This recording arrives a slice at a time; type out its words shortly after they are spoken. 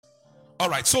All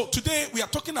right, so today we are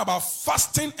talking about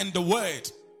fasting and the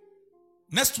word.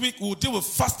 Next week we'll deal with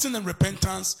fasting and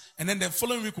repentance, and then the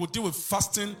following week we'll deal with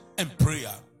fasting and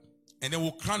prayer. And then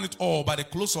we'll crown it all by the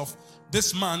close of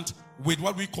this month with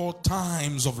what we call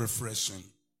times of refreshing.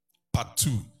 Part 2.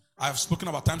 I have spoken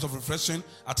about times of refreshing,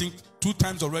 I think 2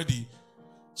 times already.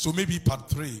 So maybe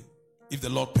part 3, if the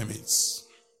Lord permits.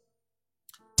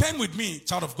 Turn with me,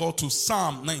 child of God, to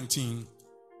Psalm 19.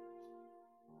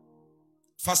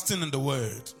 Fasting and the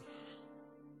word.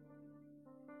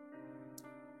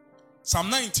 Psalm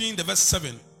 19, the verse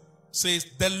 7 says,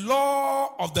 the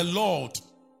law of the Lord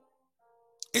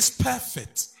is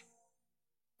perfect.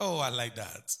 Oh, I like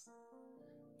that.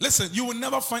 Listen, you will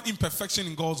never find imperfection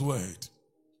in God's word.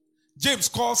 James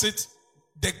calls it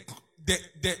the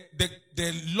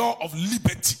law of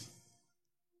liberty.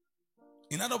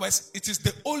 In other words, it is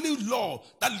the only law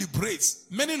that liberates.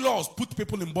 Many laws put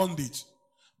people in bondage.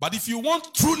 But if you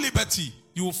want true liberty,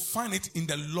 you will find it in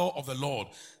the law of the Lord.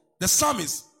 The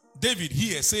psalmist, David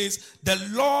here says, the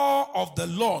law of the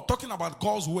Lord, talking about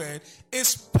God's word,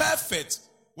 is perfect.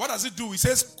 What does it do? He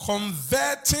says,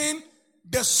 converting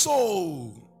the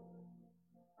soul.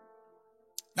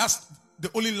 That's the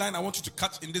only line I want you to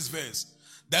catch in this verse.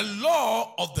 The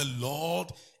law of the Lord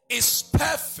is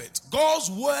perfect. God's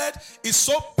word is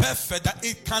so perfect that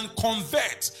it can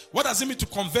convert. What does it mean to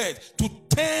convert? To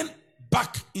turn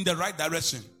back in the right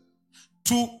direction.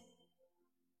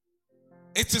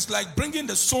 It is like bringing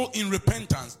the soul in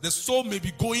repentance. The soul may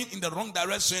be going in the wrong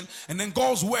direction, and then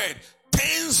God's word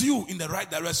turns you in the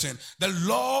right direction. The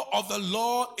law of the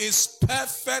Lord is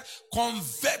perfect,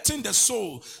 converting the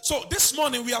soul. So this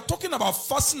morning we are talking about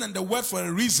fasting and the word for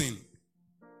a reason.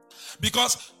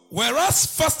 Because whereas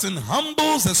fasting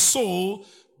humbles the soul,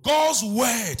 God's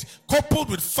word coupled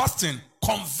with fasting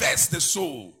converts the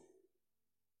soul.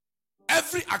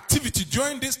 Every activity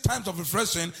during these times of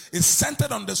refreshing is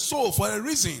centered on the soul for a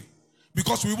reason.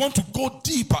 Because we want to go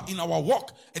deeper in our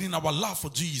walk and in our love for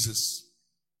Jesus.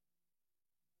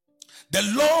 The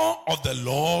law of the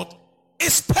Lord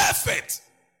is perfect.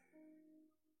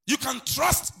 You can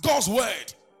trust God's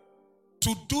word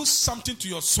to do something to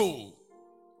your soul.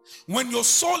 When your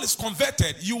soul is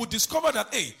converted, you will discover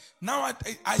that, hey, now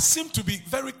I seem to be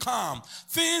very calm.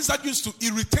 Things that used to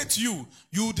irritate you,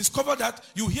 you will discover that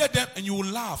you hear them and you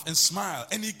will laugh and smile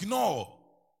and ignore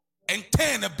and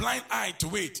turn a blind eye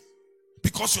to it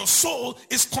because your soul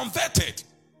is converted.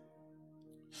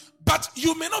 But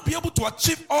you may not be able to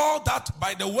achieve all that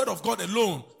by the word of God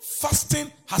alone. Fasting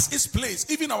has its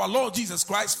place. Even our Lord Jesus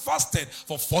Christ fasted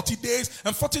for 40 days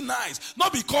and 40 nights.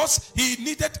 Not because he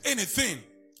needed anything.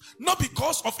 Not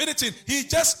because of anything. He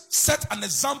just set an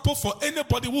example for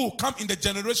anybody who will come in the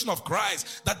generation of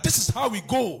Christ. That this is how we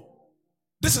go.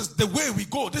 This is the way we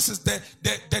go. This is the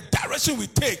direction we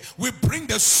take. We bring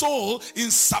the soul in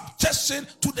subjection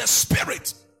to the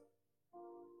spirit.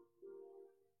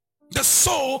 The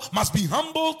soul must be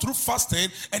humbled through fasting,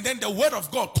 and then the word of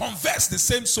God converts the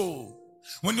same soul.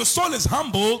 When your soul is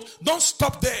humbled, don't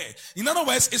stop there. In other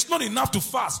words, it's not enough to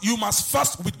fast. You must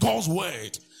fast with God's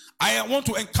word. I want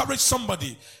to encourage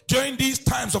somebody during these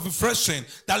times of refreshing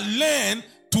that learn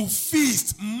to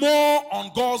feast more on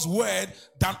God's word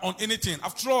than on anything.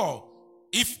 After all,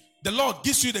 if the Lord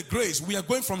gives you the grace, we are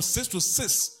going from 6 to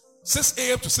 6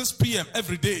 a.m. to 6 p.m.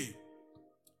 every day.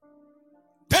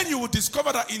 Then you will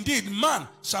discover that indeed man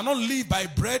shall not live by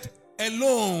bread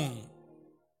alone.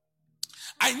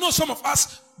 I know some of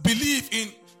us believe in,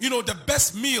 the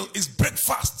best meal is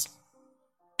breakfast.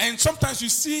 And sometimes you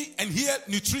see and hear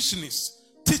nutritionists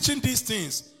teaching these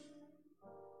things.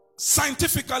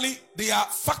 Scientifically, they are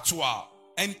factual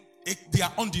and they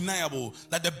are undeniable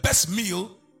that the best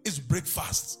meal is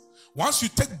breakfast. Once you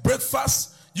take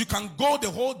breakfast, you can go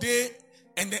the whole day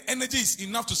and the energy is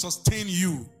enough to sustain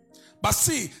you. But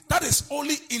see, that is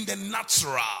only in the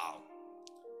natural.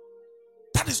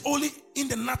 That is only in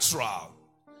the natural.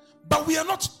 But we are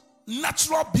not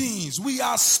natural beings. We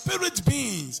are spirit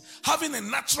beings having a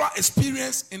natural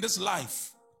experience in this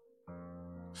life.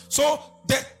 So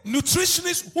the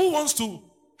nutritionist who wants to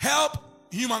help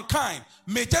humankind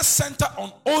may just center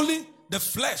on only the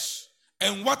flesh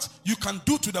and what you can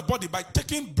do to the body by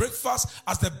taking breakfast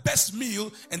as the best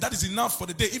meal, and that is enough for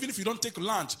the day. Even if you don't take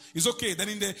lunch, it's okay. Then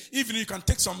in the evening you can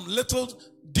take some little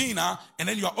dinner and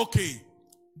then you are okay.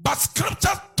 But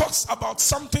scripture talks about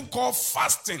something called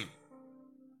fasting,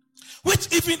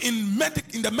 which even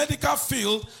in the medical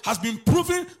field has been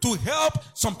proven to help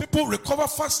some people recover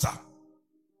faster.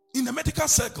 In the medical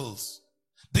circles,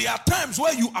 there are times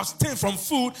where you abstain from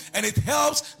food and it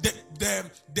helps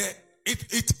the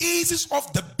it eases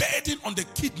off the burden on the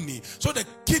kidney, so the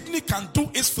kidney can do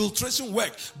its filtration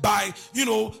work by,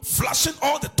 flushing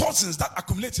all the toxins that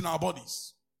accumulate in our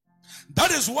bodies.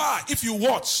 That is why if you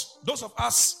watch, those of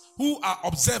us who are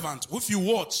observant, if you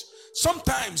watch,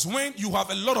 sometimes when you have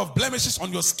a lot of blemishes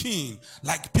on your skin,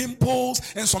 like pimples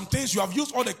and some things, you have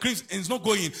used all the creams and it's not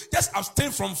going, just abstain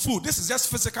from food. This is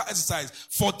just physical exercise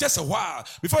for just a while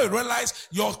before you realize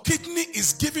your kidney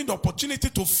is giving the opportunity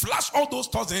to flush all those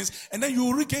toxins, and then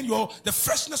you regain the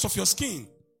freshness of your skin.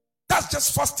 That's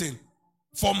just fasting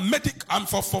for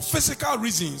for physical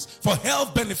reasons, for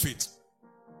health benefit.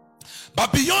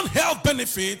 But beyond health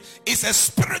benefit is a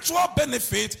spiritual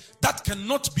benefit that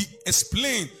cannot be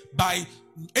explained by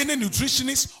any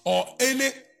nutritionist or any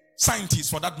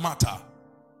scientist for that matter.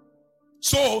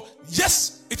 So,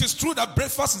 yes, it is true that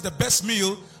breakfast is the best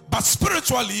meal, but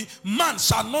spiritually, man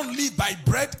shall not live by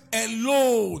bread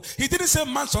alone. He didn't say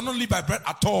man shall not live by bread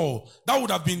at all. That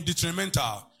would have been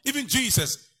detrimental. Even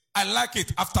Jesus, I like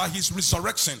it, after his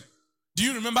resurrection. Do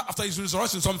you remember after his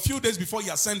resurrection, some few days before he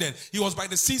ascended, he was by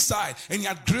the seaside and he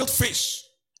had grilled fish.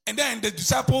 And then the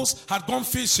disciples had gone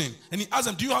fishing and he asked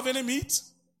them, do you have any meat?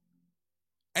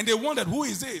 And they wondered, who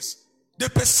is this? They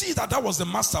perceived that was the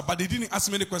master, but they didn't ask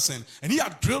him any question. And he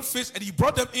had grilled fish and he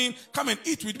brought them in, come and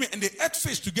eat with me. And they ate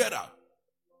fish together.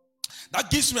 That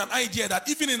gives me an idea that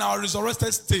even in our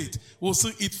resurrected state, we'll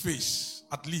still eat fish,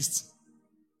 at least.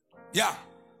 Yeah.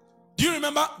 Do you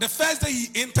remember the first day he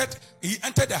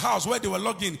entered the house where they were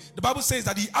logged in? The Bible says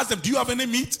that he asked them, do you have any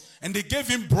meat? And they gave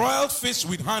him broiled fish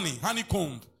with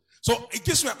honeycomb. So it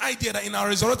gives me an idea that in our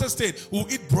resurrected state,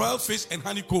 we'll eat broiled fish and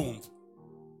honeycomb.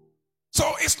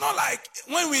 So it's not like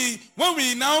when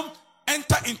we now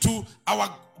enter into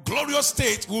our glorious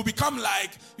state, we'll become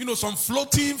like, some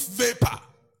floating vapor.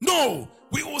 No,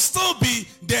 we will still be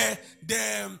the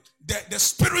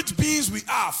spirit beings we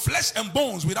are, flesh and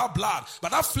bones without blood.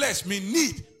 But that flesh may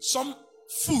need some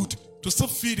food to still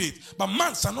feed it. But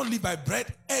man shall not live by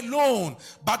bread alone,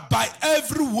 but by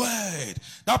every word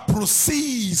that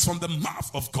proceeds from the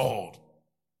mouth of God.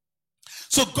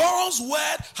 So God's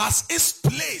word has its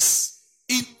place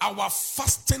in our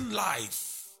fasting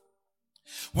life.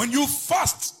 When you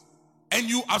fast and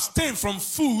you abstain from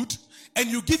food, and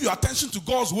you give your attention to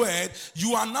God's word,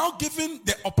 you are now giving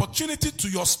the opportunity to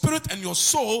your spirit and your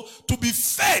soul to be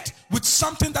fed with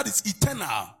something that is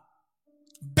eternal.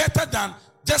 Better than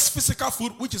just physical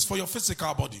food, which is for your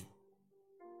physical body.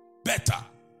 Better.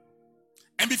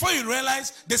 And before you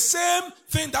realize, the same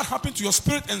thing that happened to your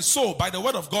spirit and soul by the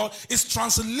word of God is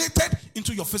translated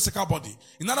into your physical body.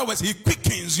 In other words, he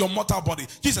quickens your mortal body.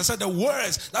 Jesus said, the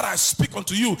words that I speak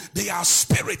unto you, they are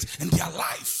spirit and they are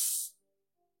life.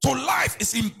 So life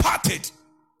is imparted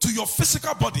to your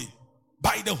physical body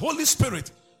by the Holy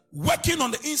Spirit working on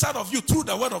the inside of you through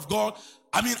the word of God.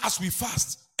 As we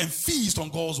fast and feast on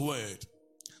God's word.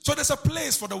 So there's a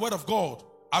place for the word of God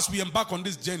as we embark on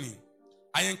this journey.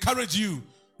 I encourage you,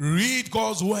 read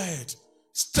God's word,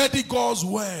 study God's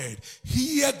word,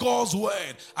 hear God's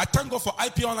word. I thank God for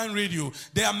IP Online Radio.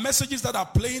 There are messages that are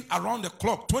playing around the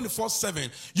clock 24/7.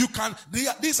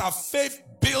 These are faith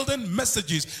building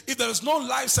messages. If there is no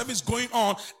live service going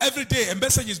on every day, a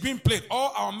message is being played.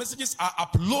 All our messages are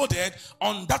uploaded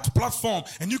on that platform,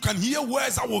 and you can hear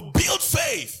words that will build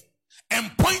faith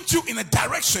and point you in a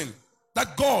direction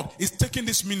that God is taking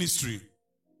this ministry.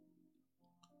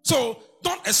 So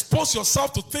don't expose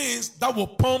yourself to things that will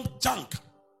pump junk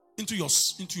into your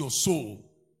soul.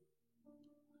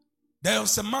 There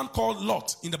was a man called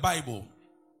Lot in the Bible.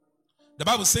 The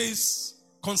Bible says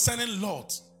concerning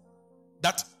Lot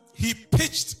that he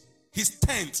pitched his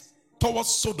tent towards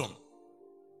Sodom.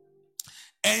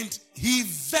 And he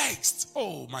vexed.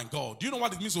 Oh my God. Do you know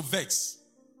what it means to vex?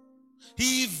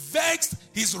 He vexed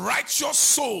his righteous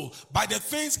soul by the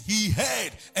things he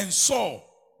heard and saw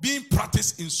being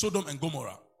practiced in Sodom and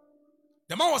Gomorrah.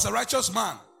 The man was a righteous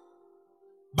man.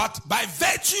 But by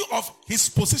virtue of his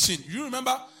position, you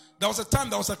remember there was a time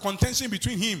there was a contention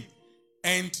between him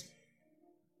and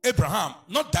Abraham.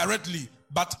 Not directly,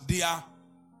 but their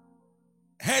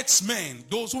herdsmen,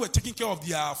 those who were taking care of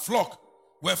their flock,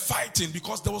 were fighting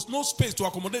because there was no space to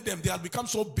accommodate them. They had become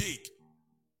so big.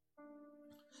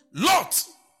 Lot,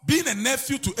 being a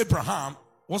nephew to Abraham,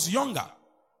 was younger.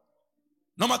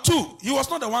 Number two, he was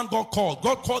not the one God called.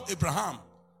 God called Abraham,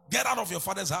 get out of your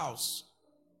father's house.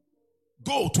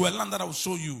 Go to a land that I will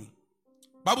show you.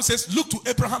 Bible says, look to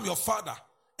Abraham your father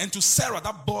and to Sarah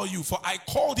that bore you, for I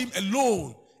called him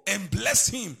alone and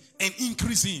blessed him and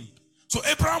increased him. So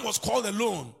Abraham was called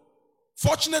alone.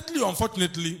 Fortunately or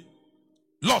unfortunately,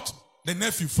 Lot, the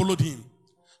nephew, followed him.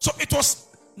 So it was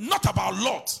not about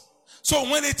Lot. So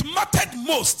when it mattered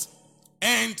most,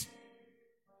 and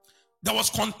there was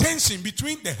contention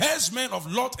between the herdsmen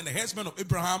of Lot and the herdsmen of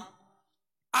Abraham,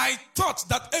 I thought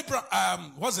that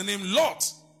what's the name?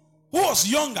 Lot, who was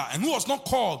younger and who was not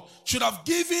called, should have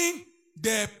given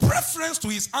the preference to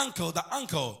his uncle. The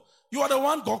uncle, you are the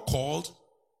one God called,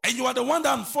 and you are the one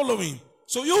that I'm following.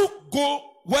 So you go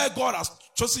where God has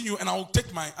chosen you, and I will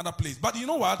take my other place. But you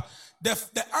know what?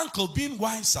 The uncle, being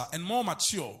wiser and more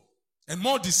mature and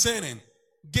more discerning,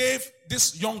 gave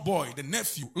this young boy, the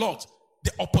nephew, Lot,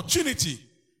 the opportunity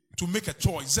to make a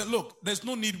choice. He said, look, there's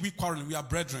no need we quarreling. We are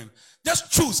brethren.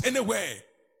 Just choose anywhere.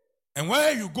 And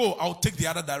where you go, I'll take the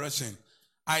other direction.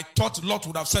 I thought Lot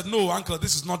would have said, no, uncle,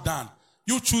 this is not done.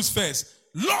 You choose first.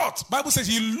 Lot, Bible says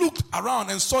he looked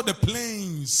around and saw the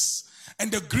plains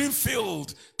and the green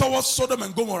field towards Sodom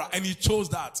and Gomorrah, and he chose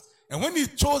that. And when he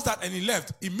chose that and he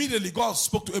left, immediately God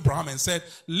spoke to Abraham and said,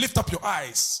 lift up your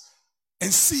eyes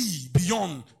and see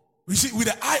beyond. You see, with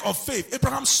the eye of faith,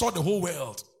 Abraham saw the whole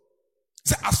world. He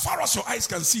said, as far as your eyes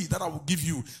can see, that I will give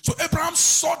you. So Abraham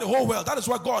saw the whole world. That is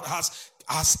why God has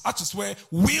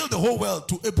willed the whole world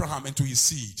to Abraham and to his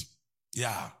seed.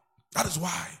 Yeah, that is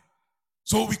why.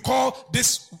 So we call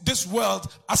this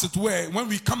world, as it were, when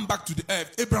we come back to the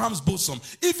earth, Abraham's bosom.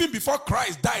 Even before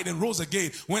Christ died and rose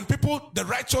again, when people, the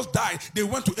righteous, died, they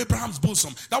went to Abraham's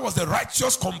bosom. That was the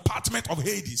righteous compartment of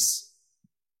Hades.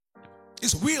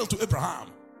 It's willed to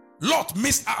Abraham. Lot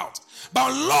missed out.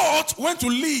 But Lot went to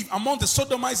live among the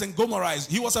Sodomites and Gomorrhites.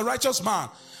 He was a righteous man.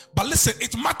 But listen,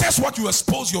 it matters what you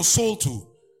expose your soul to.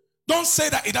 Don't say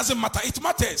that it doesn't matter. It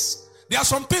matters. There are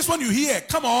some things when you hear,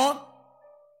 come on,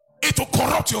 it will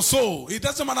corrupt your soul. It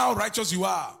doesn't matter how righteous you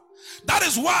are. That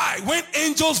is why when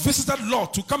angels visited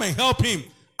Lot to come and help him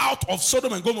out of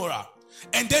Sodom and Gomorrah,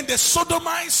 and then the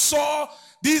Sodomites saw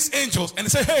these angels and they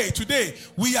said, hey, today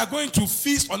we are going to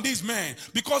feast on these men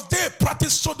because they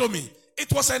practiced sodomy.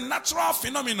 It was a natural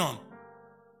phenomenon.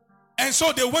 And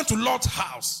so they went to Lot's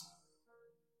house.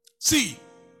 See,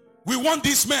 we want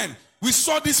these men. We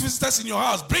saw these visitors in your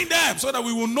house. Bring them so that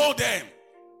we will know them.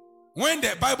 When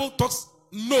the Bible talks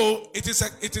know, it is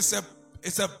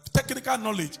a technical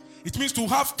knowledge. It means to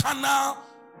have carnal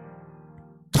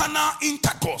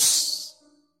intercourse.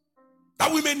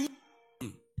 That we may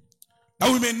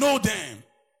know them.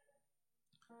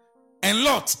 And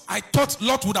Lot, I thought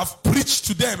Lot would have preached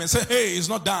to them and said, hey, it's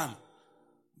not done.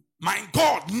 My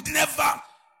God never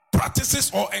practices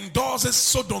or endorses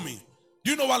sodomy.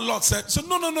 Do you know what Lot said? So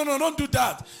no, don't do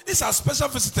that. These are special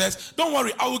visitors. Don't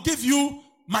worry, I will give you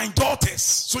my daughters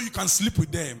so you can sleep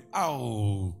with them.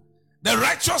 Oh. The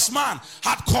righteous man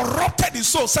had corrupted his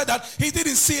soul, said that he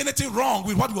didn't see anything wrong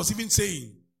with what he was even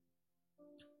saying.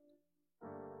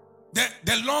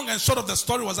 The long and short of the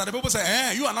story was that the people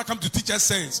said, you are not come to teach us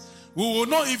sense. We will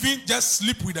not even just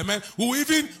sleep with the men. We will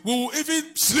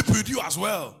even sleep with you as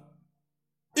well.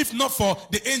 If not for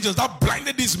the angels that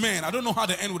blinded these men, I don't know how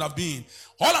the end would have been.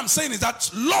 All I'm saying is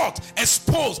that Lot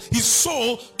exposed his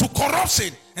soul to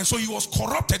corruption. And so he was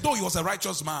corrupted, though he was a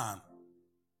righteous man.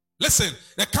 Listen,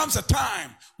 there comes a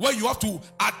time where you have to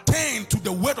attend to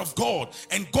the word of God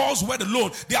and God's word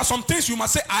alone. There are some things you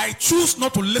must say, I choose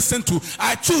not to listen to.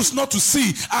 I choose not to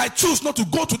see. I choose not to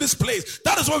go to this place.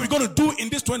 That is what we're going to do in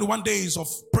these 21 days of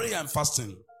prayer and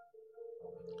fasting.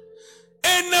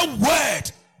 Any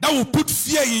word that will put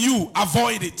fear in you,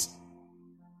 avoid it.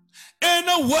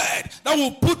 Any word that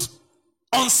will put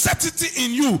uncertainty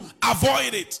in you,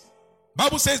 avoid it.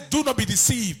 Bible says, do not be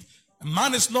deceived.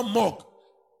 Man is not mocked.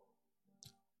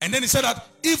 And then he said that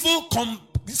he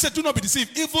said, do not be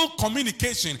deceived. Evil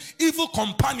communication, evil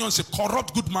companionship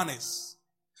corrupt good manners.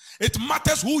 It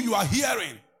matters who you are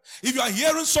hearing. If you are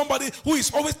hearing somebody who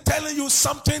is always telling you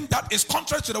something that is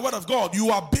contrary to the word of God, you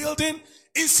are building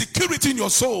insecurity in your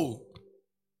soul.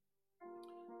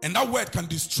 And that word can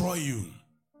destroy you.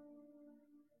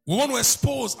 We want to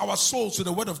expose our souls to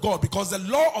the word of God because the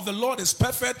law of the Lord is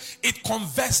perfect. It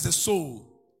converts the soul.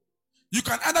 You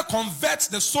can either convert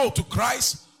the soul to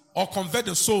Christ or convert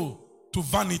the soul to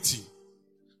vanity.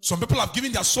 Some people have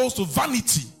given their souls to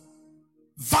vanity.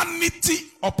 Vanity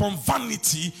upon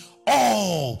vanity,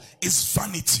 all is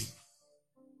vanity.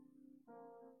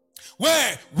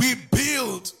 Where we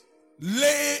build,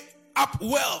 lay up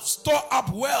wealth, store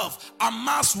up wealth,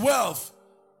 amass wealth,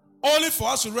 only for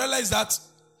us to realize that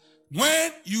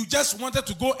when you just wanted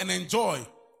to go and enjoy,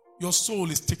 your soul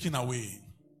is taken away.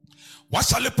 What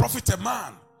shall it profit a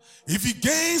man if he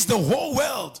gains the whole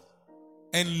world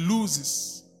and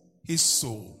loses his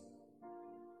soul?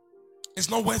 It's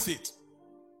not worth it.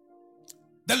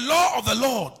 The law of the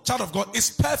Lord, child of God, is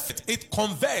perfect. It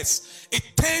converts. It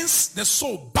turns the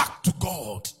soul back to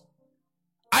God.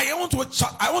 I want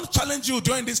to challenge you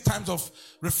during these times of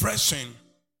refreshing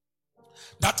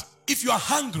that if you are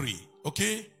hungry,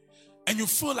 okay, and you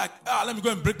feel like, let me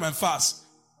go and break my fast,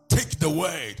 take the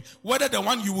word. Whether the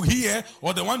one you will hear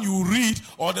or the one you will read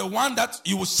or the one that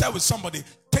you will share with somebody,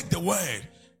 take the word.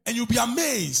 And you'll be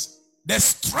amazed. The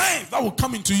strength that will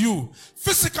come into you.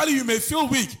 Physically, you may feel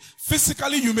weak.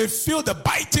 Physically, you may feel the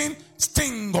biting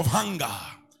sting of hunger.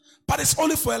 But it's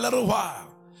only for a little while.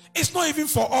 It's not even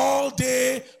for all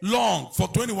day long, for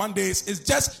 21 days. It's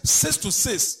just 6 to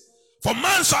 6. For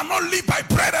man shall not live by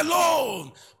bread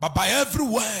alone, but by every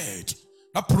word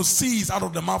that proceeds out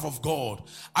of the mouth of God.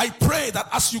 I pray that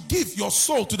as you give your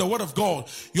soul to the word of God,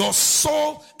 your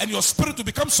soul and your spirit will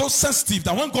become so sensitive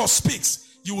that when God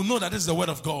speaks, you will know that this is the word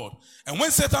of God. And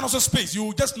when Satan also speaks, you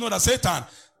will just know that Satan,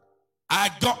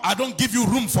 I don't give you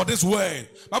room for this word.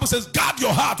 The Bible says, guard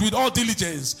your heart with all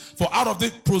diligence, for out of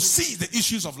it proceed the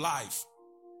issues of life.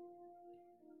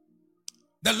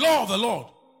 The law of the Lord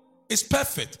is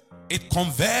perfect. It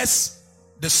converts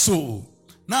the soul.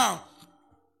 Now,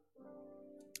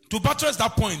 to buttress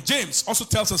that point, James also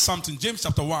tells us something. James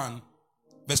chapter 1,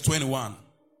 verse 21.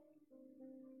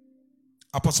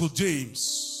 Apostle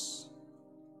James,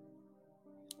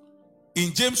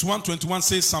 in James 1:21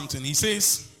 says something. He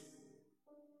says,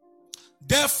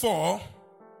 therefore,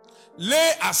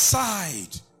 lay aside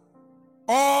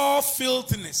all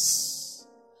filthiness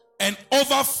and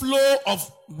overflow of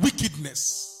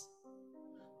wickedness.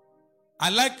 I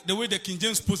like the way the King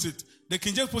James puts it. The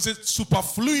King James puts it,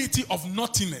 superfluity of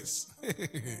naughtiness.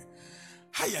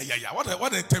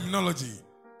 What a terminology.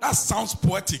 That sounds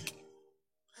poetic.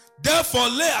 Therefore,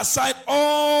 lay aside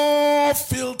all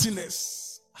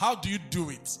filthiness. How do you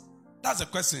do it? That's the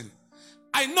question.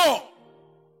 I know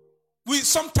we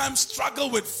sometimes struggle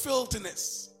with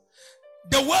filthiness.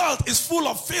 The world is full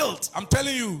of filth. I'm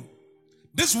telling you.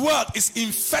 This world is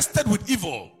infested with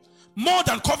evil. More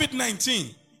than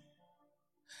COVID-19.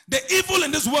 The evil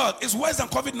in this world is worse than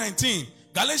COVID-19.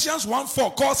 Galatians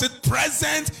 1:4 calls it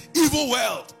present evil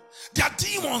world. There are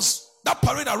demons that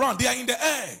parade around. They are in the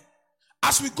air.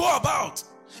 As we go about,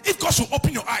 if God should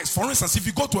open your eyes, for instance, if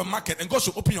you go to a market and God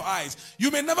should open your eyes, you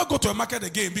may never go to a market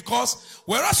again, because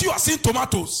whereas you are seeing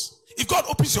tomatoes, if God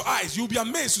opens your eyes, you'll be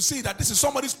amazed to see that this is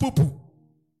somebody's poo-poo.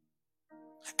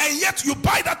 And yet you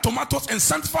buy that tomatoes and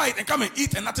sanctify it and come and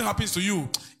eat and nothing happens to you.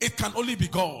 It can only be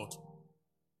God.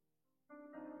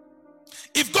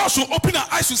 If God should open our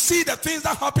eyes to see the things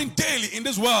that happen daily in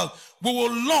this world, we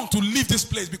will long to leave this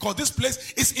place, because this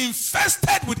place is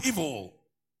infested with evil.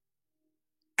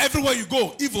 Everywhere you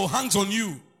go, evil hangs on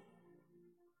you.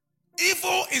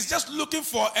 Evil is just looking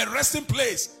for a resting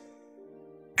place.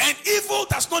 And evil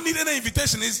does not need any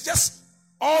invitation. It's just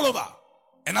all over.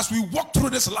 And as we walk through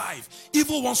this life,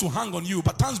 evil wants to hang on you.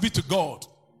 But thanks be to God,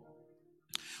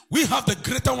 we have the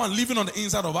greater one living on the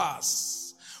inside of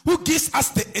us, who gives us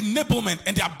the enablement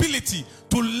and the ability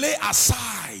to lay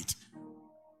aside,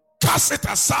 cast it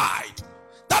aside.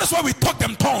 That is why we talk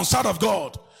them tongues out of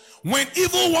God. When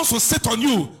evil wants to sit on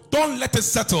you, don't let it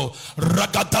settle. And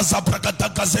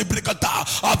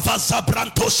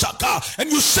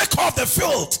you shake off the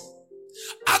filth.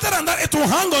 Other than that, it will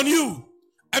hang on you.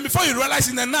 And before you realize,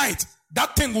 in the night,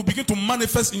 that thing will begin to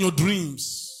manifest in your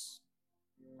dreams.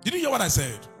 Did you hear what I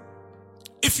said?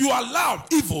 If you allow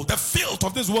evil, the filth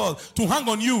of this world, to hang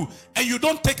on you, and you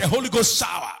don't take a Holy Ghost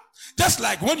shower, just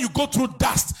like when you go through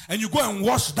dust and you go and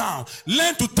wash down,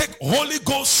 learn to take Holy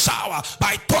Ghost shower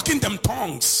by talking them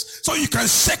tongues, so you can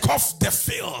shake off the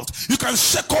filth. You can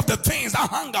shake off the things that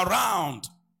hang around.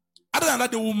 Other than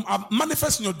that, they will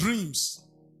manifest in your dreams.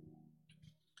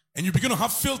 And you begin to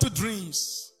have filthy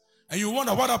dreams. And you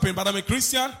wonder what happened. But I'm a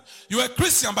Christian. You're a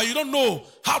Christian, but you don't know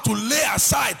how to lay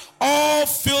aside all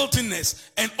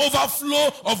filthiness and overflow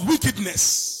of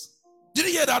wickedness. Did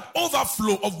you hear that?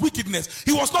 Overflow of wickedness.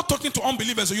 He was not talking to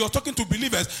unbelievers, so he was talking to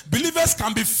believers. Believers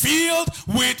can be filled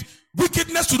with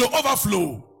wickedness to the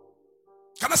overflow.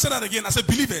 Can I say that again? I said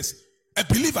believers. A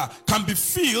believer can be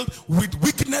filled with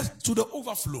wickedness to the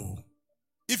overflow.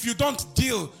 If you don't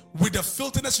deal with the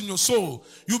filthiness in your soul,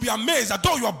 you'll be amazed that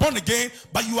though you are born again,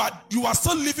 but you are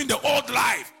still living the old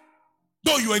life,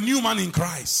 though you are a new man in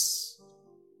Christ.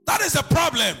 That is the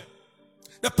problem.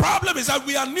 The problem is that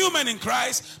we are new men in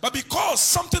Christ, but because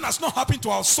something has not happened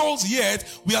to our souls yet,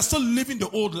 we are still living the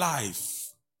old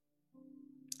life.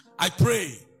 I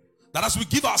pray that as we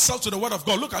give ourselves to the word of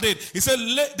God, look at it. He said,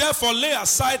 therefore lay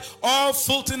aside all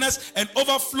filthiness and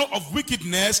overflow of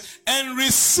wickedness and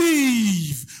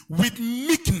receive with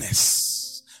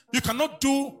meekness. You cannot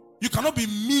be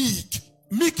meek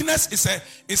Meekness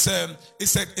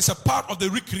is a part of the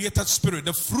recreated spirit.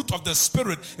 The fruit of the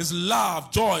spirit is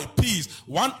love, joy, peace.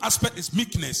 One aspect is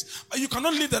meekness. But you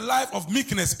cannot live the life of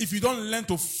meekness if you don't learn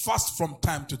to fast from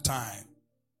time to time.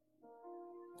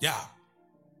 Yeah.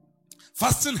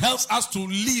 Fasting helps us to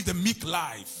live the meek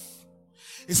life.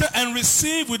 He said, and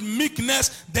receive with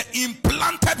meekness the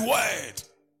implanted word.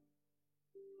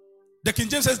 The King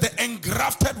James says the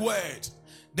engrafted word.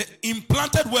 The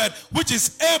implanted word, which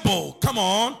is able, come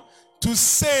on, to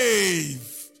save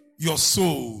your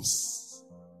souls.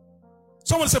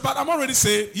 Someone said, but I'm already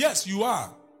saved. Yes, you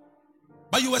are.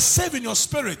 But you were saved in your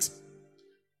spirit.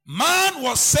 Man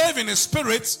was saved in his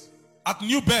spirit at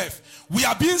new birth. We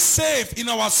are being saved in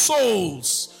our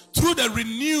souls through the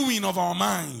renewing of our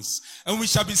minds. And we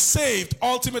shall be saved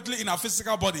ultimately in our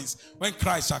physical bodies when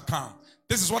Christ shall come.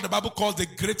 This is what the Bible calls the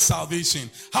great salvation.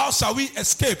 How shall we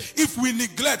escape if we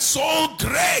neglect so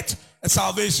great a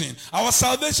salvation? Our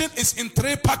salvation is in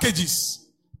 3 packages.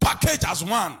 Package as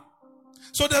one.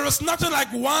 So there is nothing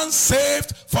like once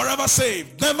saved, forever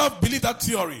saved. Never believe that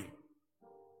theory.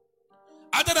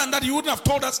 Other than that, you wouldn't have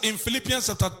told us in Philippians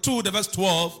chapter 2, the verse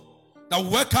 12, that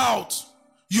work out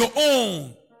your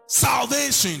own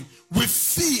salvation with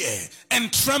fear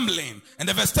and trembling. And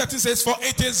the verse 13 says, for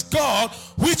it is God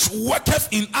which worketh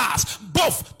in us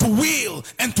both to will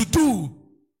and to do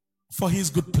for his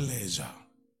good pleasure.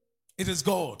 It is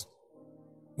God.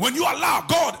 When you allow,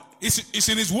 God is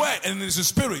in his word and in his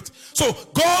spirit. So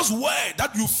God's word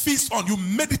that you feast on, you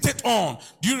meditate on.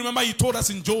 Do you remember he told us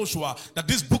in Joshua that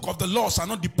this book of the law shall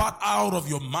not depart out of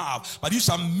your mouth, but you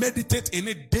shall meditate in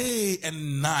it day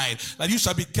and night, that you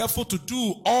shall be careful to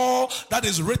do all that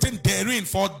is written therein,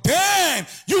 for then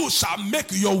you shall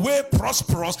make your way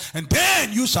prosperous, and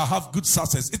then you shall have good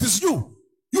success. It is you.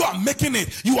 You are making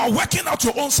it. You are working out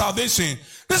your own salvation.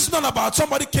 This is not about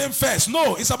somebody came first.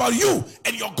 No, it's about you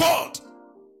and your God.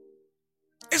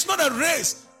 It's not a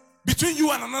race between you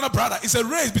and another brother. It's a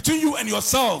race between you and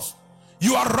yourself.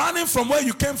 You are running from where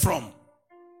you came from.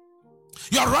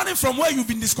 You are running from where you've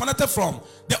been disconnected from.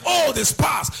 The old is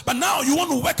past. But now you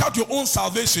want to work out your own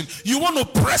salvation. You want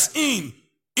to press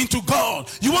into God.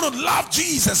 You want to love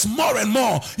Jesus more and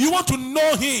more. You want to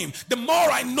know him. The more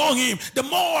I know him, the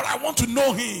more I want to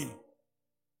know him.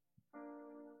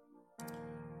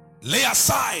 Lay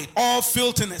aside all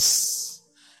filthiness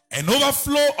and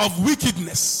overflow of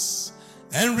wickedness,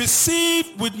 and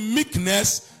receive with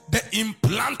meekness the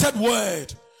implanted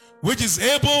word, which is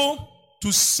able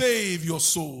to save your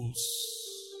souls.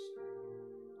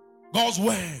 God's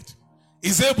word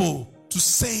is able to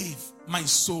save my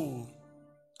soul.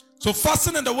 So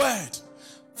fasting in the word.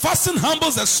 Fasting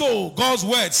humbles the soul. God's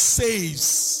word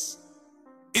saves.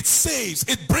 It saves.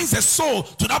 It brings the soul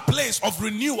to that place of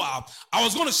renewal. I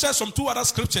was going to share some 2 other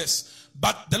scriptures,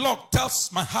 but the Lord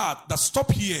tells my heart that stop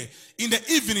here in the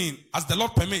evening, as the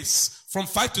Lord permits, from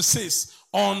 5 to 6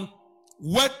 on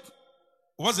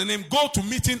what's the name? Go to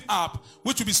Meeting app,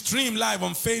 which will be streamed live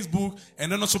on Facebook and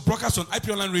then also broadcast on IP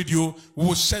Online Radio. We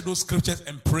will share those scriptures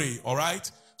and pray. All right.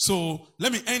 So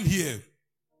let me end here.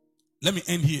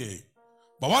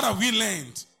 But what have we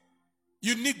learned?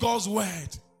 You need God's word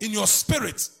in your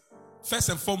spirit, first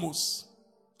and foremost.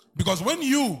 Because when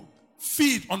you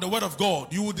feed on the word of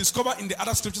God, you will discover in the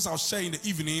other scriptures I'll share in the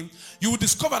evening, you will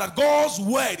discover that God's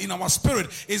word in our spirit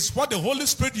is what the Holy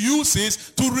Spirit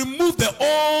uses to remove the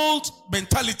old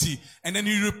mentality, and then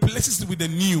he replaces it with the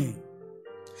new.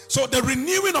 So the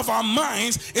renewing of our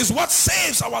minds is what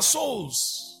saves our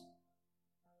souls.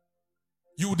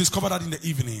 You will discover that in the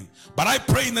evening. But I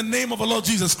pray in the name of the Lord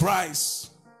Jesus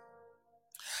Christ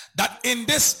that in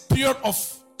this period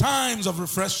of times of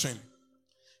refreshing,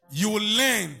 you will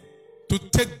learn to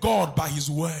take God by his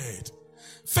word.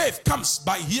 Faith comes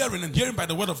by hearing, and hearing by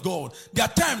the word of God. There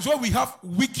are times where we have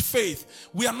weak faith.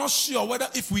 We are not sure whether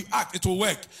if we act, it will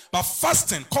work. But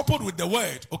fasting coupled with the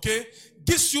word, okay,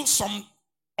 gives you some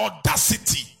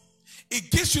audacity.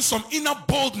 It gives you some inner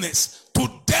boldness to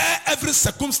dare every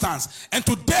circumstance and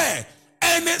to dare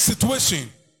any situation.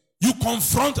 You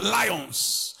confront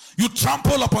lions. You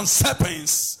trample upon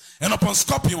serpents and upon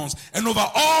scorpions and over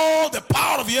all the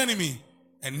power of the enemy,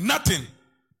 and nothing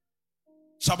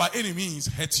shall by any means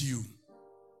hurt you.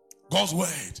 God's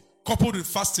word coupled with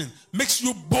fasting makes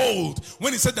you bold.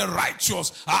 When he said the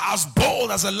righteous are as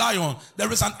bold as a lion,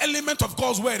 there is an element of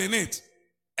God's word in it.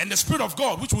 And the Spirit of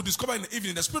God, which we'll discover in the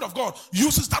evening, the Spirit of God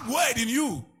uses that word in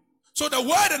you. So the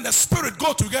word and the Spirit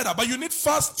go together, but you need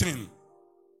fasting.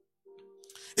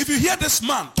 If you hear this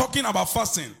man talking about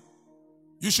fasting,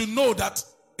 you should know that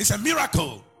it's a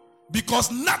miracle,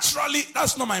 because naturally,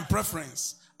 that's not my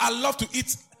preference. I love to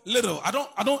eat little. I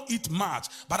don't eat much,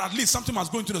 but at least something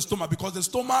must go into the stomach, because the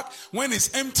stomach, when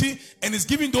it's empty and it's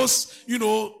giving those,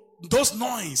 those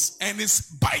noise and it's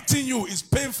biting you, it's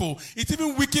painful. It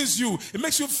even weakens you. It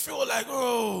makes you feel like,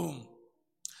 oh.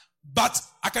 But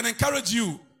I can encourage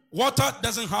you, water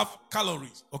doesn't have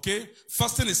calories, okay?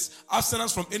 Fasting is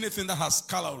abstinence from anything that has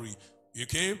calorie,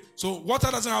 okay? So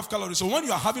water doesn't have calories. So when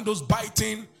you are having those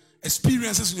biting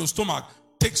experiences in your stomach,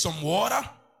 take some water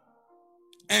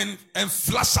and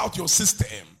flush out your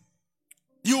system.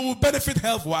 You will benefit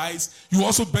health-wise. You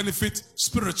also benefit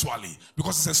spiritually,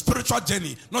 because it's a spiritual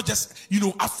journey, not just,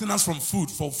 abstinence from food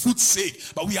for food's sake,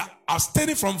 but we are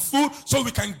abstaining from food so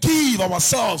we can give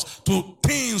ourselves to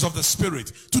things of the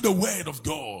Spirit, to the Word of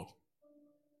God.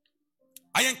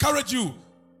 I encourage you,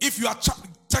 if you are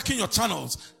checking your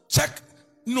channels, check,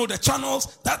 the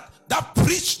channels that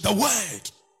preach the Word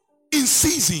in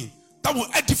season, that will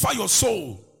edify your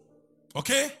soul.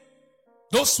 Okay?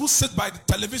 Those who sit by the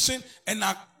television and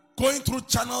are going through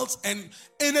channels and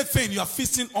anything you are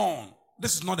feasting on,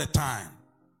 this is not the time.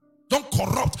 Don't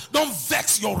corrupt, don't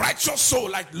vex your righteous soul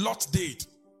like Lot did.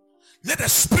 Let the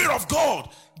Spirit of God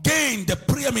gain the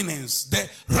preeminence, the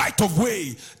right of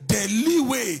way, the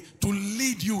leeway to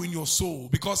lead you in your soul,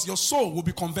 because your soul will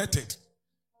be converted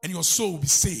and your soul will be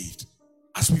saved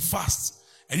as we fast.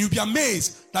 And you'll be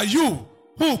amazed that you,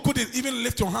 who couldn't even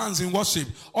lift your hands in worship,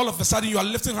 all of a sudden you are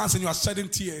lifting hands and you are shedding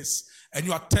tears and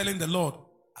you are telling the Lord,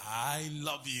 I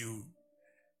love you.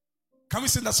 Can we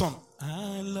sing that song?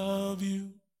 I love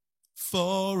you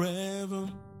forever.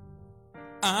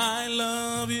 I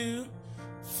love you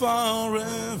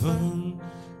forever.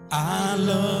 I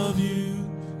love you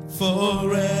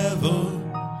forever,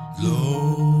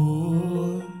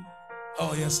 Lord.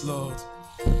 Oh yes, Lord.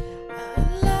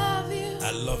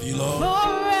 I love you, Lord.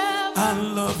 Forever. I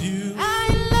love you. I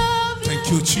love you.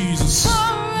 Thank you, Jesus.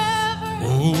 Forever.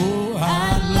 Oh,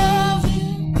 I love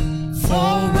you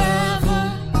forever,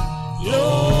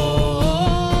 Lord.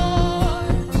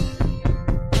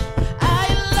 I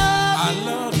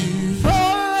love you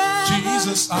forever.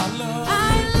 Jesus, I love you. I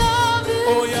love you.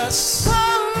 Oh, yes. Forever.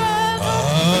 I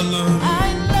love you. I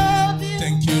love you.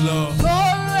 Thank you, Lord.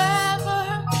 Forever,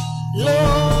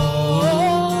 Lord.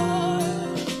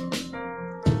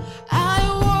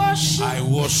 I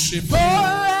worship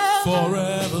forever. you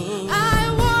forever. I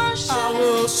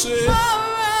worship forever.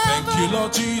 Thank you,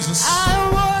 Lord Jesus. I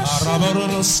worship forever,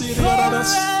 Lord.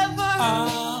 Thank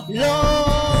you,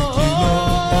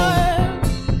 Lord.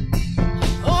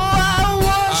 Oh, I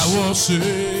worship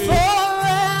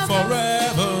forever.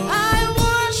 I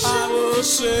worship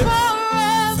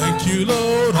forever. Thank you,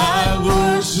 Lord. I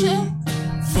worship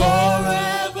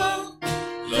forever,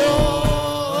 Lord.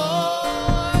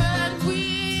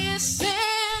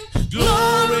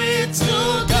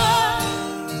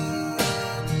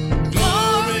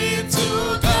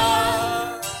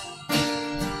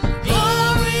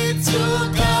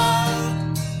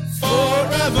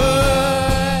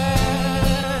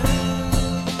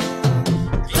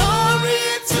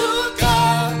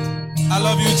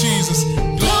 Jesus.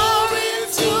 Glory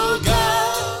to God.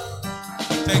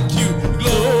 Thank you.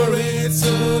 Glory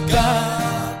to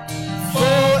God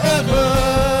forever.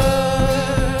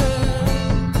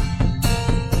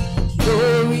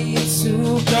 Glory to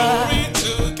God. Glory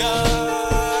to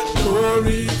God.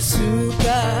 Glory to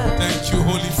God. Thank you,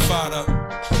 Holy Father.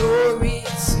 Glory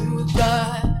to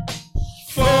God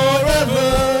forever.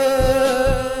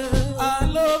 I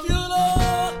love you,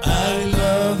 Lord. I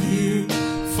love you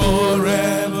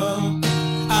forever.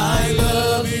 I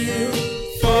love you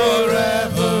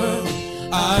forever.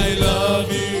 I love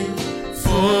you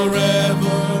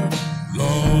forever,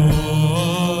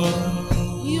 Lord.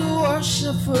 You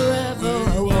worship forever.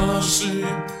 We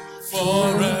worship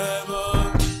forever.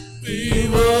 We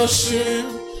worship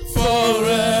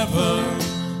forever.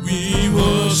 We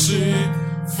worship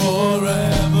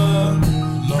forever,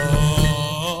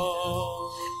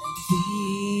 Lord.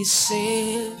 We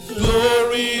sing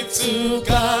glory to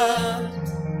God.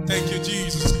 Thank you,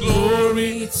 Jesus.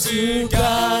 Glory to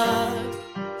God.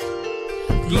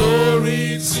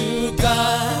 Glory to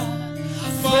God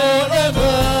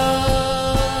forever.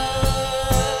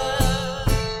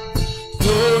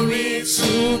 Glory to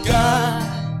God.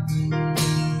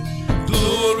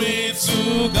 Glory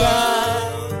to God.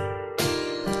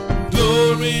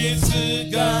 Glory to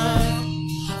God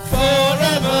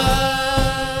forever.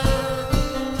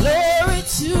 glory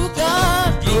to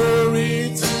God.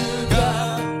 Glory to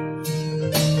God.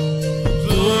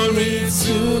 Glory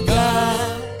to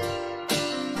God.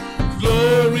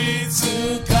 Glory to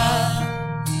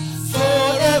God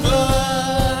forever.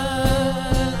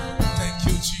 Thank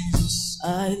you, Jesus.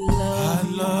 I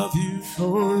love love you.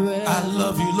 forever. I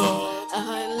love you, Lord.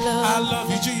 I love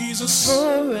you, Jesus.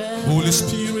 Forever. Holy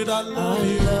Spirit, I love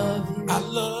you. love you. I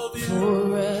love you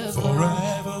Forever.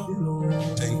 forever.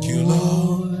 Thank you,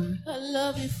 Lord. I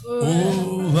love you forever.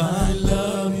 Oh, I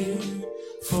love you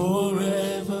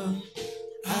forever.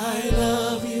 I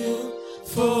love you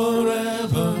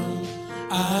forever.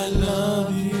 I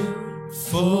love you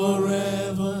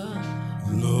forever,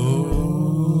 Lord.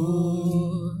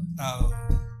 Oh,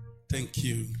 thank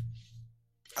you.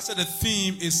 I said the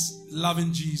theme is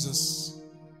loving Jesus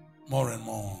more and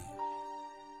more.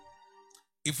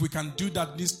 If we can do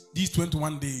that these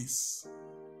 21 days,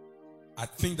 I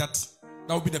think that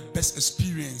will be the best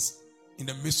experience in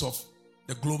the midst of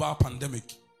the global pandemic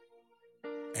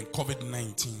and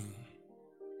COVID-19.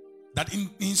 That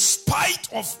in spite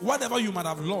of whatever you might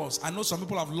have lost, I know some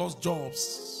people have lost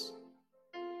jobs.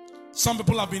 Some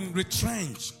people have been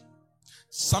retrenched.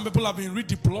 Some people have been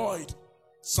redeployed.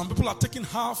 Some people are taking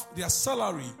half their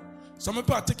salary. Some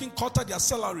people are taking quarter their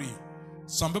salary.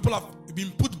 Some people have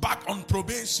been put back on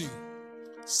probation.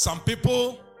 Some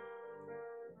people,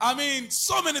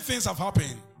 so many things have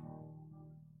happened.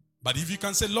 But if you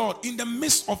can say, Lord, in the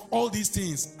midst of all these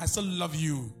things, I still love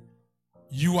you.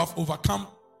 You have overcome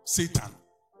Satan.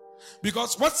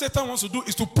 Because what Satan wants to do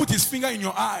is to put his finger in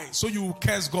your eye so you will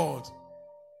curse God.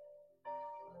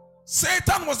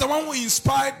 Satan was the one who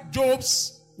inspired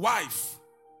Job's wife.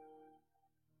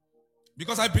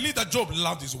 Because I believe that Job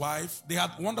loved his wife. They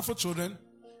had wonderful children.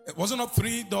 It wasn't not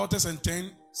 3 daughters and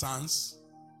 10 sons.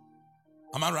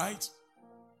 Am I right?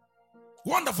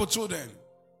 Wonderful children.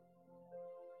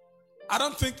 I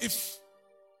don't think if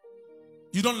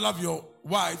you don't love your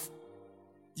wife,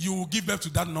 you will give birth to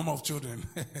that number of children.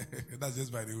 That's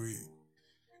just by the way.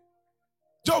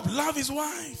 Job loved his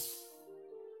wife.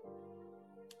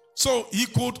 So he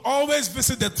could always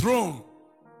visit the throne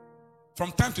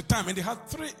from time to time. And they had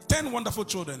 10 wonderful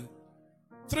children.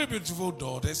 3 beautiful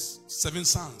daughters, 7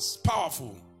 sons.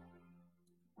 Powerful.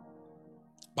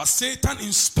 But Satan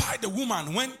inspired the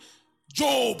woman when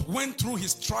Job went through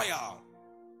his trial.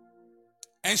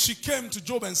 And she came to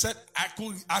Job and said,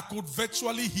 I could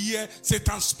virtually hear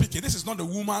Satan speaking. This is not the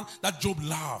woman that Job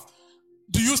loved.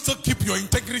 Do you still keep your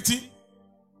integrity?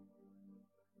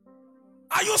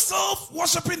 Are you still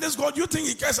worshiping this God? You think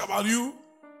he cares about you?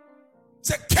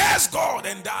 Say, curse God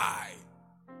and die.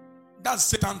 That's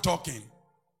Satan talking.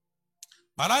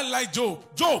 But I like Job.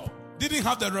 Job didn't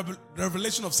have the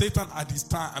revelation of Satan at his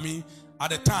time. At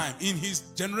the time. In his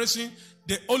generation,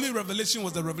 the only revelation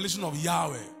was the revelation of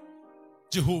Yahweh.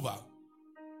 Jehovah.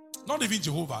 Not even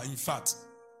Jehovah, in fact.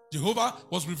 Jehovah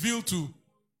was revealed to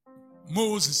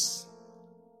Moses.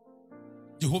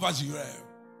 Jehovah Jireh.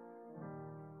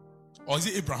 Or is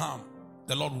it Abraham?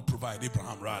 The Lord will provide.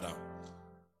 Abraham, rather.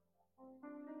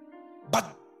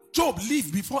 But Job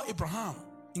lived before Abraham,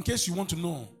 in case you want to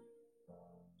know.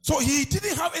 So he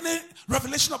didn't have any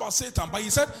revelation about Satan. But he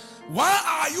said, why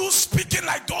are you speaking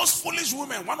like those foolish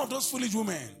women? One of those foolish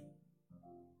women.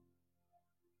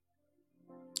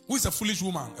 Who is a foolish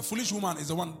woman? A foolish woman is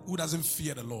the one who doesn't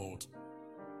fear the Lord.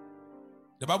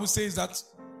 The Bible says that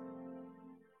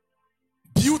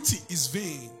beauty is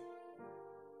vain.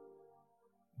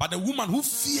 But the woman who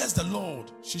fears the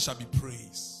Lord, she shall be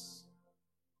praised.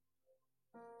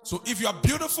 So if you are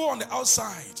beautiful on the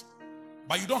outside,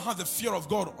 but you don't have the fear of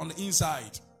God on the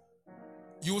inside,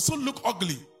 you will still look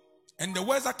ugly. And the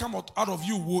words that come out of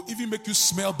you will even make you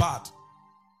smell bad.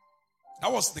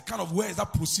 That was the kind of words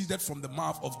that proceeded from the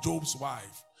mouth of Job's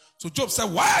wife. So Job said,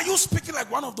 why are you speaking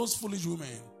like one of those foolish women?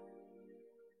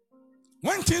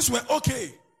 When things were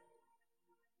okay,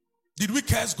 did we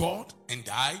curse God and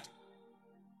died?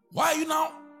 Why are you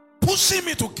now pushing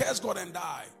me to curse God and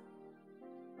die?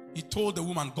 He told the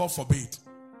woman, God forbid.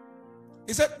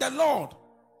 He said, the Lord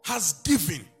has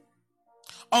given.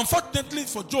 Unfortunately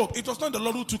for Job, it was not the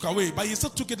Lord who took away, but he still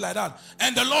took it like that.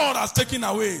 And the Lord has taken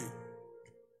away.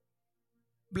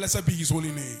 Blessed be his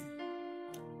holy name.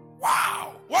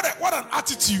 Wow. What an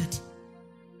attitude.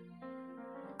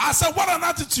 I said, what an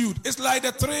attitude. It's like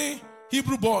the 3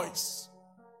 Hebrew boys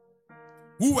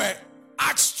who were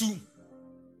asked to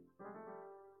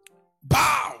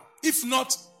bow. If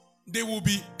not, they will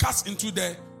be cast into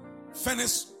the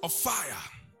furnace of fire.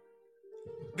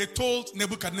 They told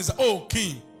Nebuchadnezzar, oh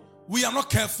king, we are not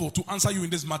careful to answer you in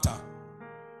this matter.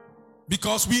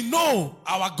 Because we know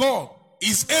our God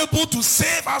is able to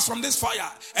save us from this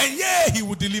fire. And he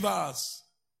will deliver us.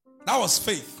 That was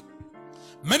faith.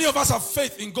 Many of us have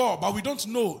faith in God, but we don't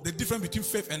know the difference between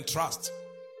faith and trust.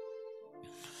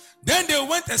 Then they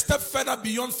went a step further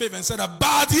beyond faith and said,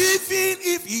 but even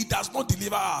if he does not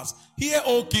deliver us, hear,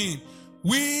 O king,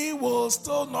 we will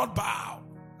still not bow.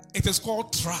 It is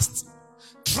called trust.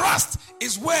 Trust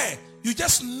is where you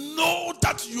just know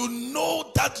that you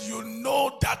know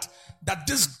that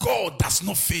this God does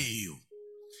not fail.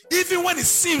 Even when it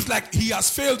seems like he has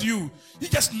failed you, you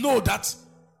just know that,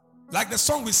 like the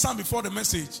song we sang before the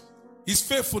message, his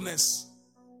faithfulness.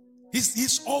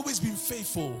 He's always been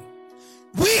faithful.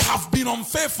 We have been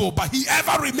unfaithful, but he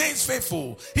ever remains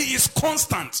faithful. He is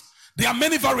constant. There are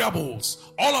many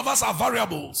variables. All of us are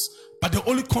variables, but the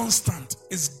only constant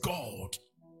is God,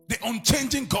 the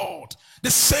unchanging God,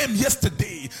 the same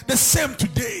yesterday, the same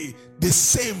today, the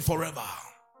same forever.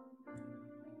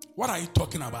 What are you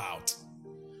talking about?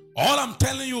 All I'm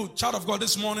telling you, child of God,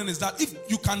 this morning is that if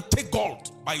you can take God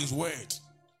by his word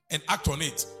and act on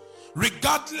it,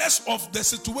 regardless of the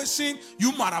situation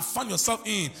you might have found yourself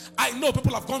in. I know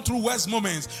people have gone through worse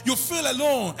moments. You feel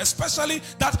alone, especially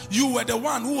that you were the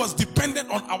one who was dependent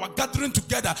on our gathering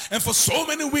together. And for so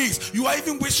many weeks, you are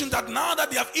even wishing that now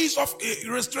that they have eased off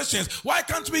restrictions, why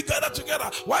can't we gather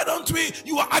together? Why don't we?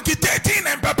 You are agitating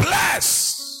and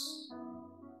perplexed.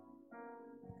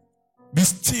 Be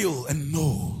still and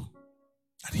know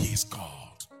that he is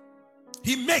God.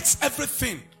 He makes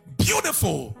everything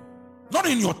beautiful. Not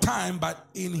in your time, but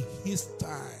in his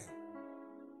time.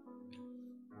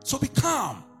 So be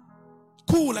calm,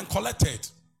 cool and collected.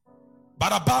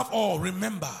 But above all,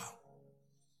 remember,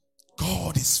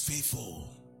 God is faithful.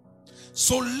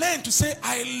 So learn to say,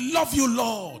 I love you,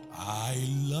 Lord. I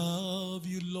love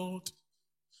you, Lord.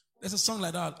 There's a song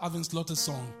like that, Alvin Slaughter's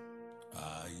song.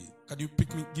 Can you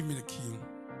give me the key?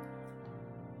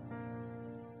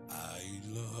 I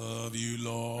love you,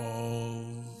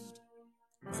 Lord.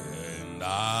 And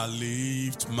I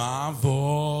lift my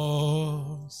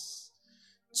voice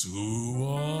to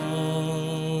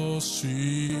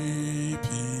worship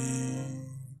you.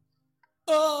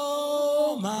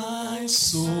 Oh, my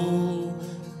soul.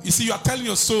 You see, you are telling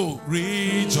your soul,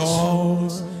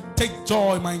 rejoice. Take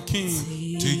joy, my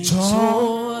King. Take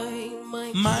joy,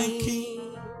 my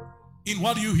King. In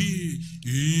what you hear.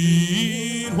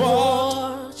 In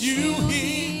what you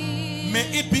hear. May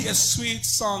it be a sweet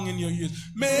song in your ears.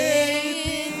 May it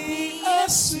be a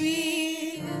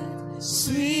sweet,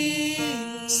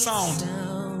 sweet sound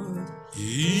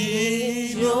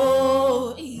in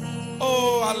your ears.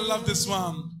 Oh, I love this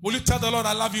one. Will you tell the Lord,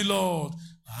 I love you, Lord?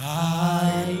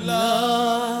 I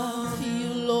love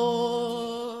you,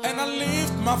 Lord. And I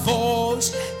lift my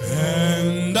voice.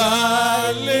 And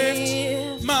I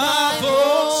lift my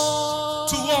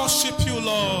voice to worship you,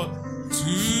 Lord.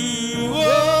 To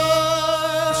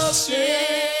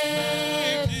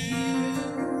worship you.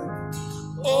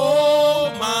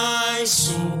 Oh, my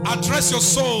soul. Address your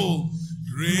soul.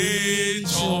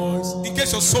 Rejoice. In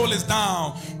case your soul is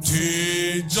down.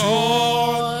 Take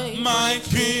joy, my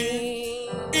King,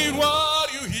 in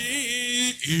what you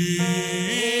hear.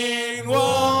 In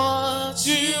what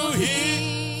you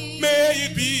hear. May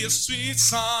it be a sweet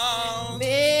sound.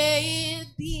 May it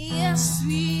be a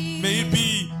sweet. May it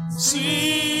be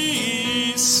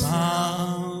sweet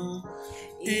sound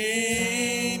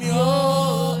in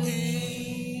your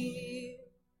ear.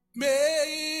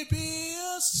 May it be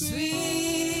a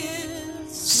sweet,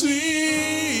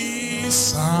 sweet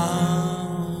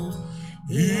sound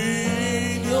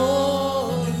in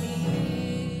your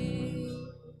ear.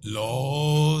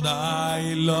 Lord,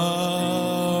 I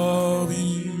love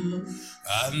you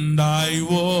and I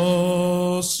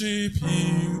worship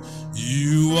you.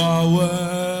 You are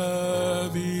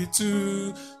worthy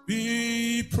to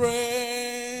be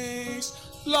praised.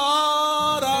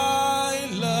 Lord, I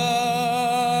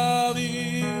love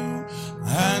you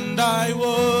and I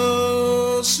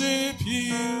worship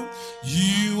you.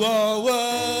 You are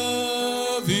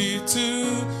worthy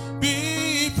to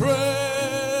be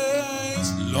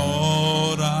praised.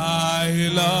 Lord, I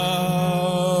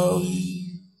love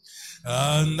you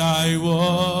and I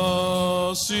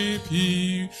worship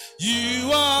you.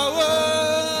 You are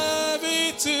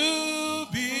worthy to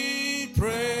be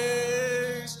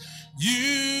praised.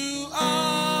 You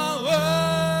are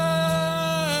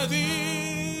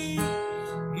worthy,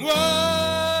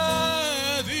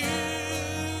 worthy,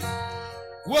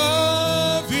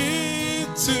 worthy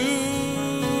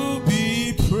to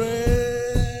be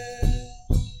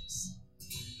praised.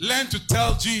 Learn to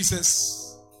tell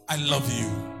Jesus, I love you.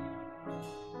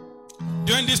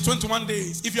 During these 21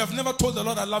 days, if you have never told the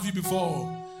Lord I love you before,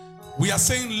 we are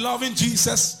saying loving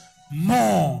Jesus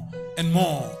more and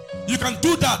more. You can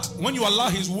do that when you allow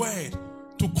his word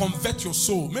to convert your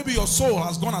soul. Maybe your soul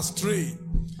has gone astray.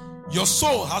 Your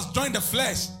soul has joined the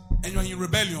flesh and you're in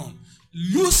rebellion.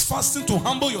 Use fasting to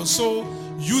humble your soul.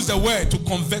 Use the word to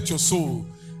convert your soul.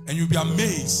 and you'll be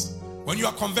amazed. When you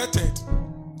are converted,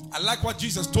 I like what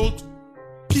Jesus told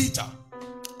Peter,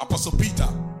 Apostle Peter.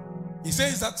 He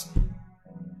says that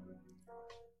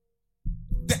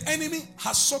the enemy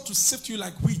has sought to sift you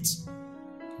like wheat,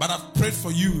 but I've prayed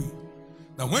for you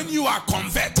that when you are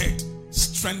converted,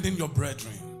 strengthen your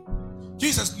brethren.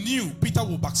 Jesus knew Peter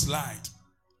would backslide.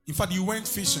 In fact, he went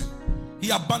fishing. He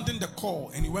abandoned the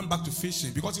call and he went back to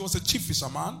fishing because he was a chief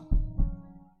fisherman.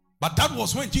 But that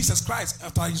was when Jesus Christ,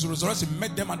 after his resurrection,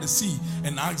 met them at the sea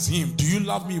and asked him, do you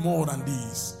love me more than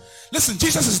these? Listen,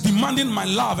 Jesus is demanding my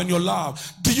love and your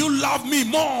love. Do you love me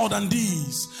more than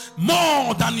these?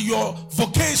 More than your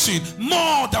vocation?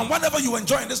 More than whatever you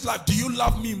enjoy in this life? Do you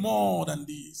love me more than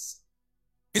these?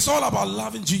 It's all about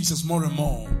loving Jesus more and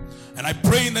more. And I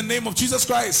pray in the name of Jesus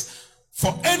Christ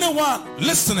for anyone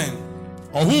listening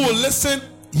or who will listen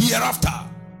hereafter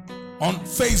on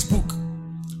Facebook.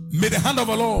 May the hand of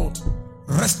the Lord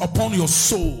rest upon your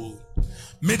soul.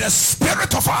 May the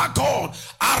Spirit of our God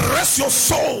arrest your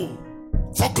soul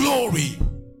for glory.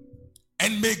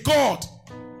 And may God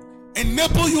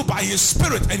enable you by His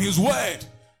Spirit and His Word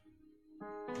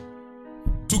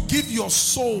to give your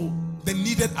soul the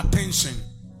needed attention,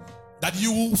 that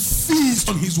you will feast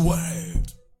on His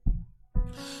Word.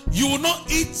 You will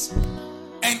not eat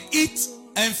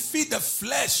and feed the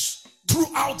flesh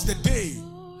throughout the day.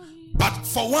 But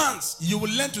for once, you will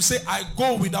learn to say, I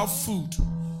go without food.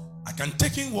 I can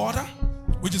take in water,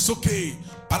 which is okay.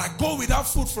 But I go without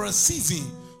food for a season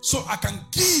so I can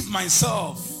give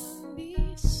myself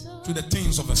to the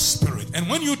things of the Spirit. And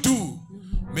when you do,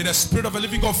 may the Spirit of the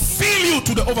living God fill you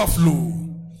to the overflow.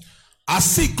 I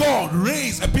see God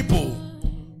raise a people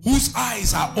whose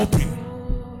eyes are open,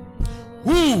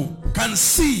 who can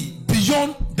see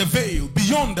beyond the veil,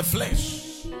 beyond the flesh.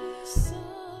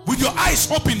 With your eyes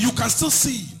open, you can still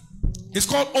see. It's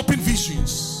called open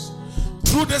visions.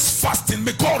 Through this fasting,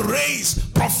 may God raise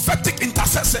prophetic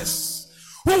intercessors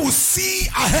who will see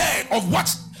ahead of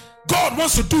what God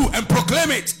wants to do and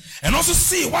proclaim it, and also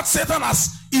see what Satan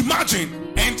has imagined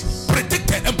and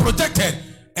predicted and projected,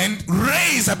 and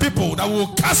raise a people that will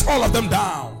cast all of them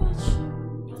down.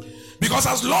 Because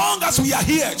as long as we are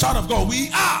here, child of God, we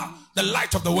are the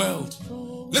light of the world.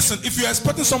 Listen, if you're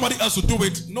expecting somebody else to do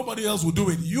it, nobody else will do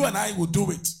it. You and I will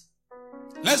do it.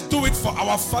 Let's do it for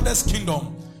our Father's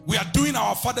kingdom. We are doing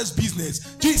our Father's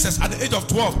business. Jesus, at the age of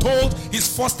 12, told his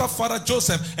foster father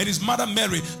Joseph and his mother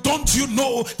Mary, don't you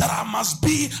know that I must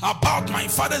be about my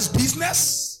Father's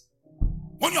business?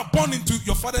 When you're born into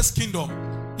your Father's kingdom,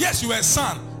 yes, you are a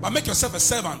son, but make yourself a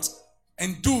servant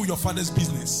and do your Father's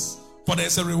business. For there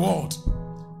is a reward.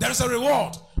 There is a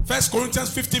reward. 1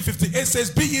 Corinthians 15:58 says,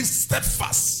 be ye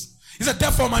steadfast. He said,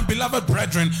 therefore, my beloved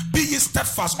brethren, be ye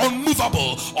steadfast,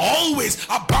 unmovable, always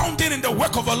abounding in the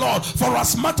work of the Lord, for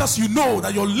as much as you know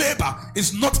that your labor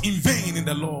is not in vain in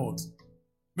the Lord.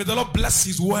 May the Lord bless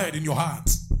His word in your heart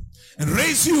and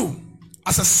raise you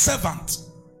as a servant.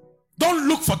 Don't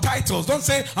look for titles. Don't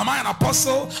say, am I an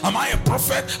apostle? Am I a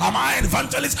prophet? Am I an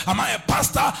evangelist? Am I a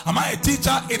pastor? Am I a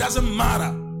teacher? It doesn't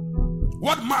matter.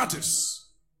 What matters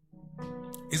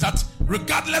is that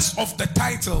regardless of the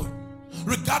title,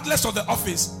 regardless of the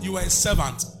office, you are a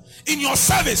servant. In your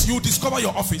service, you discover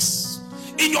your office.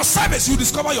 In your service, you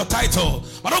discover your title.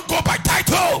 But don't go by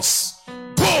titles.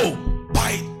 Go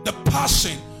by the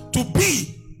passion to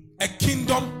be a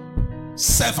kingdom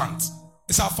servant.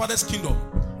 It's our Father's kingdom.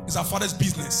 It's our Father's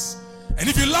business. And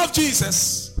if you love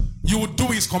Jesus, you will do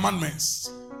His commandments.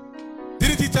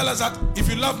 Didn't He tell us that if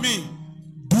you love me,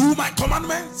 do my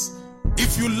commandments?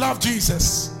 If you love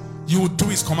Jesus, you will do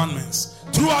His commandments.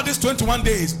 Throughout these 21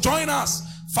 days, join us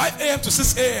 5 a.m. to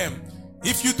 6 a.m.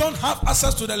 If you don't have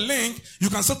access to the link, you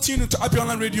can still tune into IP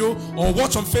Online Radio or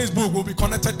watch on Facebook. We'll be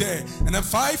connected there. And then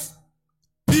 5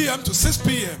 p.m. to 6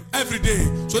 p.m. every day.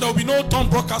 So there will be no dawn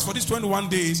broadcast for these 21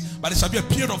 days, but it shall be a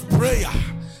period of prayer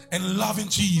and loving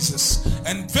Jesus.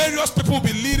 And various people will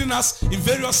be leading us in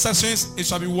various sessions. It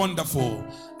shall be wonderful.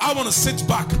 I want to sit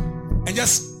back and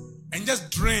just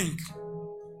drink.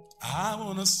 I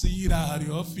want to sit at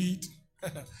your feet.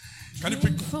 Can you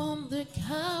pick from the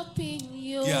cup in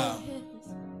your hands?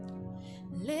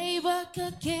 Lay back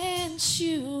against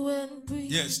you and breathe.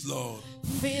 Yes, Lord.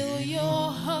 Feel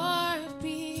your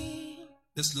heartbeat.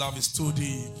 This love is too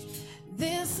deep.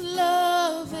 This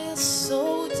love is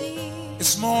so deep.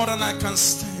 It's more than I can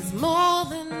stand. It's more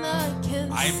than I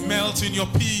can I stand. melt in your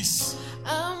peace.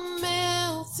 I'm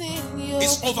melting your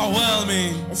It's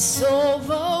overwhelming. It's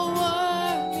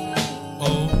overwhelming.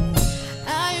 Oh,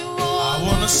 I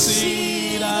wanna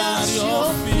sit at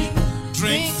your feet,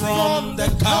 drink from the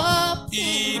cup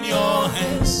in your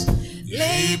hands,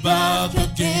 lay back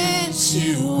against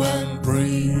against you and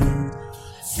breathe.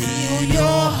 Feel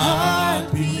your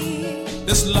heartbeat.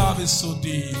 This love is so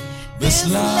deep.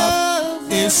 This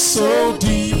love is so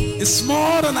deep. It's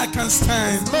more than I can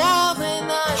stand.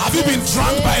 Have you been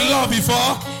drunk by love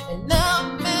before?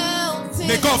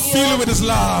 May God fill you with His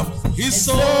love. He's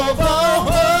so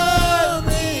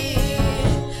overwhelming.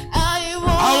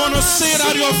 I want to sit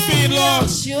at your feet, Lord.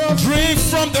 Drink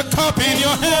from the cup in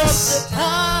your hands.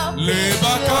 Lay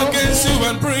back against you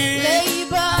and breathe.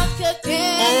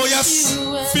 Oh yes,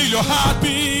 feel your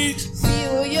heartbeat.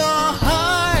 Feel your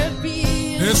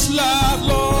heartbeat. This love,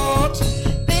 Lord,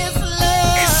 this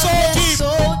love is so deep. So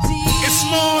deep. It's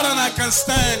more than I can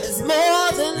stand. It's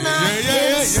more than I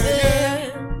can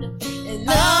stand. And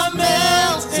I'm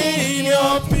melting in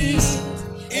your peace.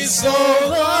 It's so